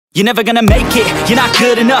You're never gonna make it, you're not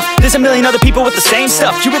good enough. There's a million other people with the same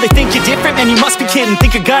stuff. You really think you're different? Man, you must be kidding.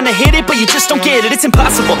 Think you're gonna hit it, but you just don't get it. It's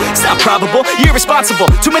impossible, it's not probable, you're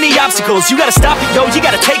irresponsible. Too many obstacles, you gotta stop it, yo. You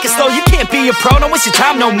gotta take it slow, you can't be a pro. Don't waste your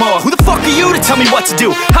time no more. Who the fuck are you to tell me what to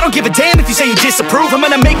do? I don't give a damn if you say you disapprove. I'm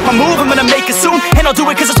gonna make my move, I'm gonna make it soon. And I'll do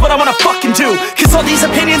it cause it's what I wanna fucking do. Cause all these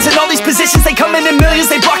opinions and all these positions, they come in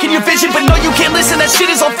millions, they blocking your vision. But no, you can't listen, that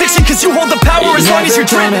shit is all fiction. Cause you hold the power as long as you're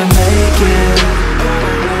dreaming.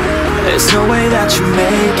 There's no way that you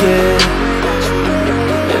make it.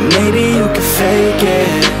 And maybe you can fake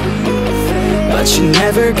it, but you're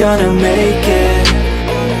never gonna make it.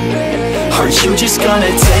 Are you just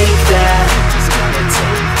gonna take that?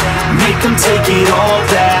 Make them take it all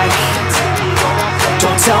back.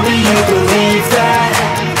 Don't tell me you believe that.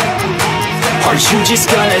 Are you just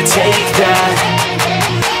gonna take that?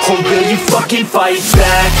 Or will you fucking fight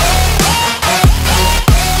back?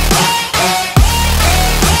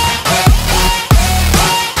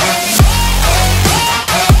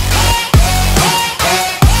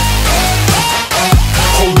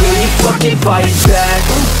 Fight back.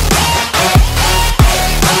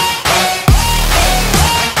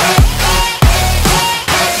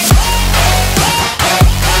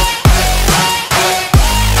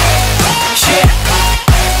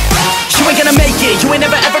 You ain't gonna make it, you ain't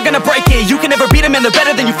never ever gonna break it. You can never beat them and they're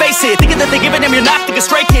better than you face it. Thinking that they give a damn, you're not thinking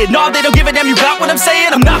straight, kid. No, they don't give a damn, you got what I'm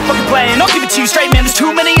saying? I'm not fucking playing, I'll give it to you straight, man. There's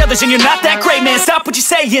too many others and you're not that great, man. Stop what you're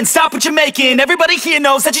saying, stop what you're making. Everybody here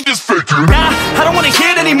knows that you just faking. Nah, I don't wanna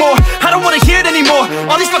hear it anymore, I don't wanna hear it anymore.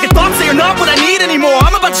 All these fucking thoughts, they are not what I need anymore.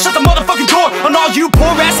 I'm about to shut the motherfucking door on all you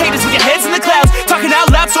poor ass haters with your heads in the clouds, talking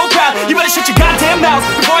out loud so proud. You better shut your goddamn mouth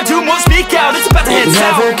before I do more speak out. It's about to head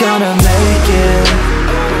south. You're never gonna make it.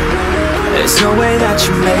 There's no way that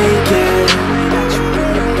you make it.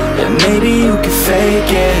 And maybe you can fake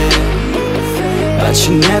it, but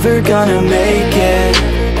you're never gonna make it.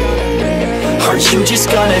 Are you just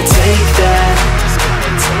gonna take that?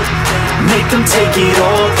 Make them take it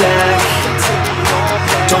all back.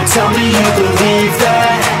 Don't tell me you believe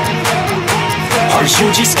that. Are you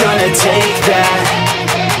just gonna take that?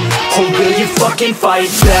 Or will you fucking fight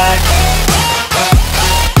back?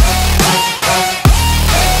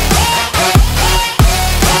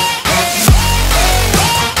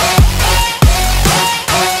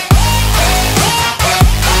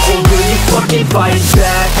 Fight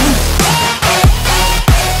back.